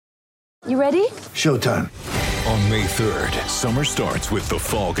You ready? Showtime. On May 3rd, summer starts with The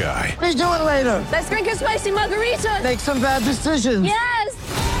Fall Guy. Let's do it later. Let's drink a spicy margarita. Make some bad decisions.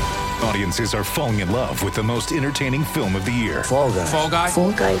 Yes! Audiences are falling in love with the most entertaining film of the year. Fall Guy. Fall Guy?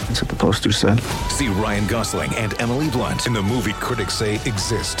 Fall guy. That's what the poster said. See Ryan Gosling and Emily Blunt in the movie critics say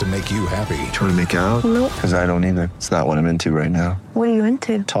exists to make you happy. Trying to make it out? Nope. Because I don't either. It's not what I'm into right now. What are you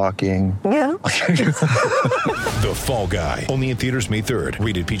into? Talking. Yeah. The Fall Guy. Only in theaters May 3rd.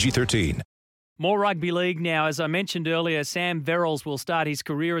 Rated PG-13. More rugby league now. As I mentioned earlier, Sam Verrills will start his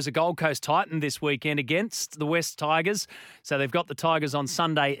career as a Gold Coast Titan this weekend against the West Tigers. So they've got the Tigers on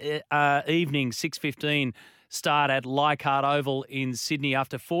Sunday evening, 6:15 start at Leichhardt Oval in Sydney.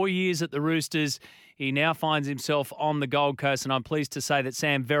 After 4 years at the Roosters, he now finds himself on the Gold Coast, and I'm pleased to say that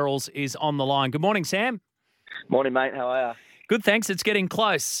Sam Verrills is on the line. Good morning, Sam. Morning, mate. How are you? Good, thanks. It's getting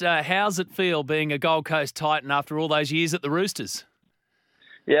close. How's it feel being a Gold Coast Titan after all those years at the Roosters?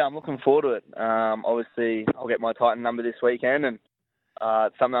 Yeah, I'm looking forward to it. Obviously, I'll get my Titan number this weekend, and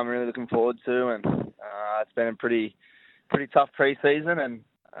it's something I'm really looking forward to. And it's been a pretty tough pre-season, and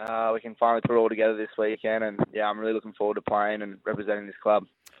we can finally put it all together this weekend. And yeah, I'm really looking forward to playing and representing this club.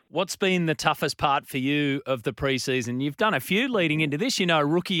 What's been the toughest part for you of the pre-season? You've done a few leading into this,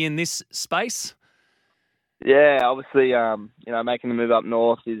 rookie in this space. Yeah, obviously, making the move up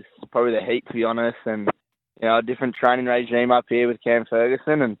north is probably the heat, to be honest, and a different training regime up here with Cam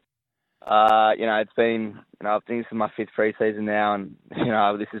Ferguson, and it's been, I think this is my fifth pre-season now, and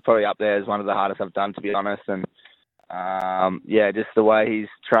this is probably up there as one of the hardest I've done, to be honest, and just the way he's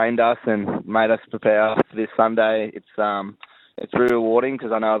trained us and made us prepare for this Sunday, it's really rewarding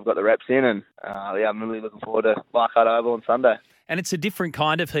because I know I've got the reps in, and I'm really looking forward to Leichhardt Oval on Sunday. And it's a different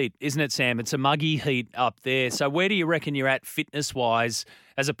kind of heat, isn't it, Sam? It's a muggy heat up there. So where do you reckon you're at fitness-wise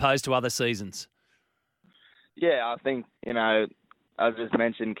as opposed to other seasons? Yeah, I think, as just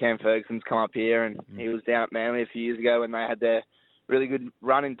mentioned, Cam Ferguson's come up here, and he was down at Manly a few years ago when they had their really good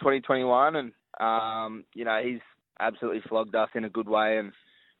run in 2021, and, he's absolutely flogged us in a good way, and,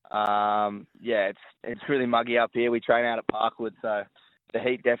 it's really muggy up here. We train out at Parkwood, so the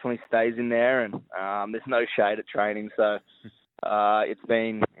heat definitely stays in there, and there's no shade at training, so it's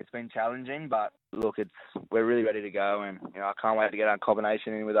been challenging, but look, we're really ready to go, and, I can't wait to get our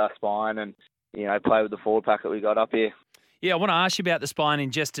combination in with our spine and, play with the forward pack that we got up here. Yeah, I want to ask you about the spine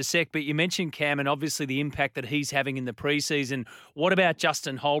in just a sec, but you mentioned Cam and obviously the impact that he's having in the preseason. What about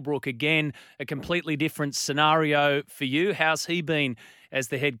Justin Holbrook? Again, a completely different scenario for you. How's he been as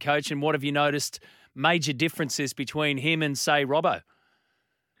the head coach, and what have you noticed major differences between him and, say, Robbo?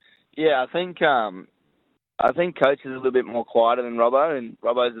 Yeah, I think Coach is a little bit more quieter than Robbo, and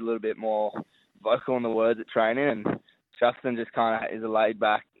Robbo's a little bit more vocal in the words at training, and Justin just kind of is a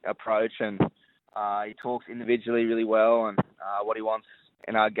laid-back approach, and he talks individually really well and what he wants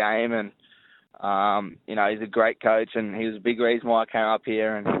in our game, and he's a great coach, and he was a big reason why I came up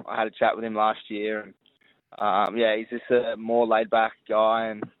here, and I had a chat with him last year, and he's just a more laid-back guy,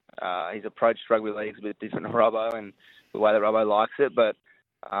 and his approach to rugby league is a bit different to Robbo and the way that Robbo likes it, but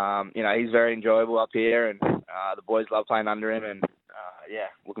he's very enjoyable up here, and the boys love playing under him, and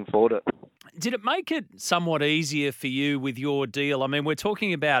looking forward to it. Did it make it somewhat easier for you with your deal? I mean, we're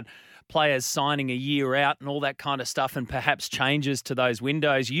talking about players signing a year out and all that kind of stuff, and perhaps changes to those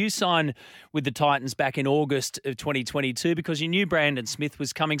windows. You signed with the Titans back in August of 2022 because you knew Brandon Smith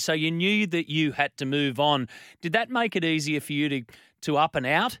was coming, so you knew that you had to move on. Did that make it easier for you to up and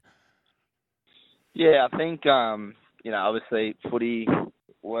out? Yeah, I think, obviously footy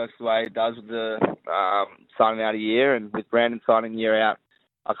works the way it does with the signing out a year, and with Brandon signing a year out,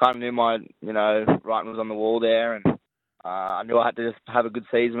 I kind of knew my, writing was on the wall there, and I knew I had to just have a good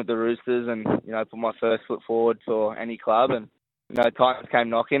season with the Roosters and, put my first foot forward for any club. And, Titans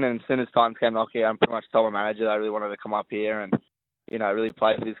came knocking, and as soon as Titans came knocking, I pretty much told my manager that I really wanted to come up here and, really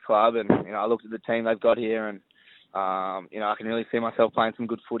play for this club. And, I looked at the team they've got here, and, I can really see myself playing some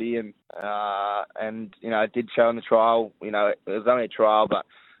good footy. And it did show in the trial. It was only a trial, but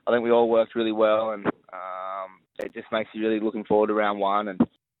I think we all worked really well, and it just makes you really looking forward to round one, and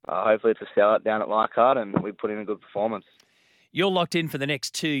hopefully it's a sellout down at Leichhardt, and we put in a good performance. You're locked in for the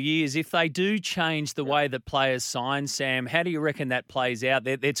next 2 years. If they do change the way that players sign, Sam, how do you reckon that plays out?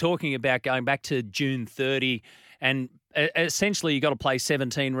 They're talking about going back to June 30, and essentially you've got to play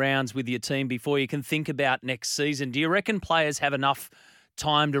 17 rounds with your team before you can think about next season. Do you reckon players have enough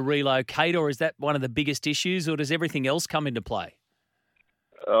time to relocate, or is that one of the biggest issues, or does everything else come into play?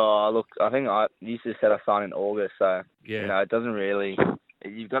 Oh, look, I think you just said I signed in August, so, it doesn't really...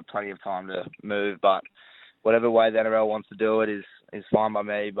 You've got plenty of time to move, but whatever way the NRL wants to do it is fine by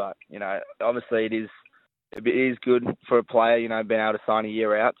me. But, obviously it is it is good for a player, being able to sign a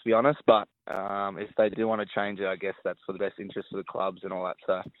year out, to be honest. But if they do want to change it, I guess that's for the best interest of the clubs and all that.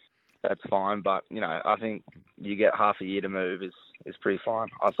 So that's fine. But, I think you get half a year to move is pretty fine.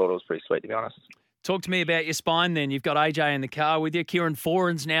 I thought it was pretty sweet, to be honest. Talk to me about your spine then. You've got AJ in the car with you. Kieran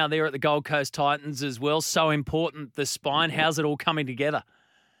Foran's now there at the Gold Coast Titans as well. So important, the spine. How's it all coming together?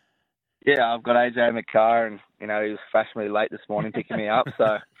 Yeah, I've got AJ in the car and, he was fashionably late this morning picking me up.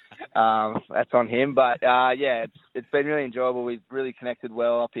 So that's on him. But, it's been really enjoyable. We've really connected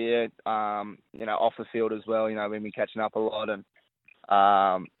well up here, off the field as well. We've been catching up a lot. And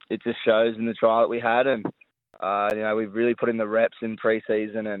it just shows in the trial that we had. And, we've really put in the reps in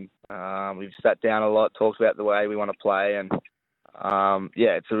pre-season and we've sat down a lot, talked about the way we want to play, and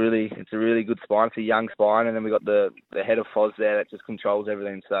it's a really good spine. It's a young spine, and then we got the head of Foz there that just controls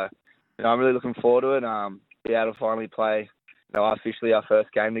everything. So, I'm really looking forward to it. Be able to finally play, officially our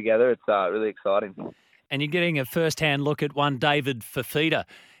first game together. It's really exciting. And you're getting a first-hand look at one David Fifita.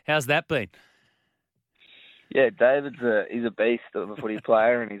 How's that been? Yeah, David's he's a beast of a footy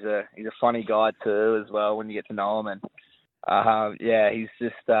player, and he's a funny guy too as well when you get to know him. And he's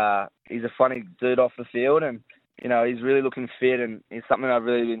a funny dude off the field, and he's really looking fit, and he's something I've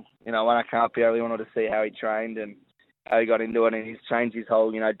really been, when I came up here, I really wanted to see how he trained and how he got into it, and he's changed his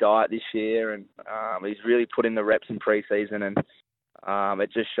whole diet this year, and he's really put in the reps in pre-season, and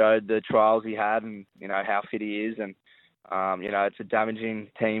it just showed the trials he had, and how fit he is, and it's a damaging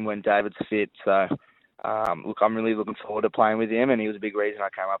team when David's fit, so. I'm really looking forward to playing with him, and he was a big reason I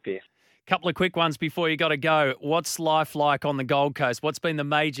came up here. Couple of quick ones before you got to go. What's life like on the Gold Coast? What's been the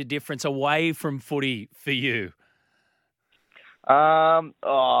major difference away from footy for you? I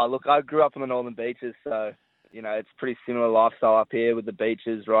grew up on the Northern Beaches, so, it's a pretty similar lifestyle up here with the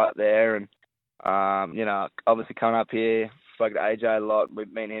beaches right there. And, obviously coming up here, spoke to AJ a lot.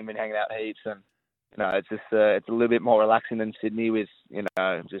 Me and him been hanging out heaps, and, it's just it's a little bit more relaxing than Sydney with,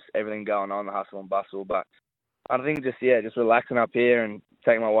 just everything going on, the hustle and bustle. But I think just relaxing up here and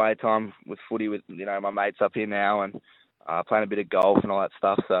taking my away time with footy with, my mates up here now and playing a bit of golf and all that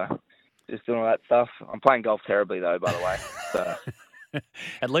stuff. So just doing all that stuff. I'm playing golf terribly though, by the way. So.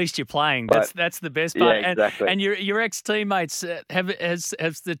 At least you're playing. That's the best part. Yeah, exactly. And your ex-teammates, has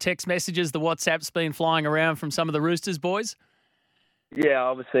the text messages, the WhatsApps been flying around from some of the Roosters boys? Yeah,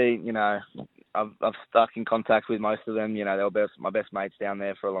 obviously, I've stuck in contact with most of them. They were my best mates down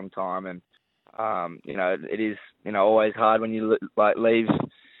there for a long time, and it is always hard when you leave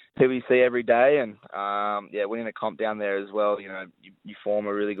who you see every day, and winning a comp down there as well. You form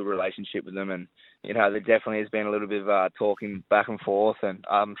a really good relationship with them, and there definitely has been a little bit of talking back and forth, and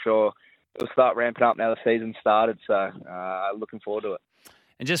I'm sure it'll start ramping up now the season started. So looking forward to it.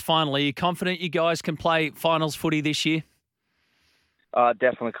 And just finally, are you confident you guys can play finals footy this year?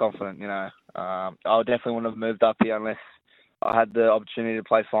 Definitely confident, I definitely wouldn't have moved up here unless I had the opportunity to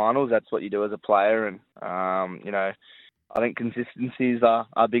play finals. That's what you do as a player. And, I think consistency is our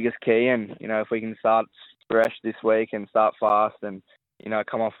biggest key. And, if we can start fresh this week and start fast and,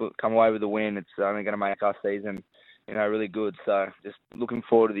 come away with a win, it's only going to make our season, really good. So just looking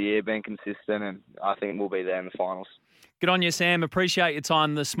forward to the year, being consistent, and I think we'll be there in the finals. Good on you, Sam. Appreciate your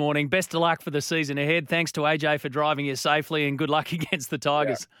time this morning. Best of luck for the season ahead. Thanks to AJ for driving you safely, and good luck against the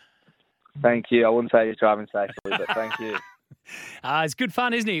Tigers. Yeah. Thank you. I wouldn't say you're driving safely, but thank you. It's good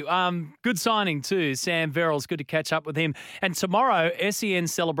fun, isn't he? Good signing too, Sam Verrills. Good to catch up with him. And tomorrow, SEN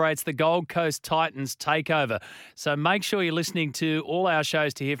celebrates the Gold Coast Titans takeover. So make sure you're listening to all our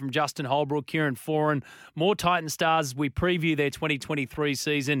shows to hear from Justin Holbrook, Kieran Foran, more Titan stars as we preview their 2023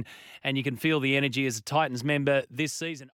 season. And you can feel the energy as a Titans member this season.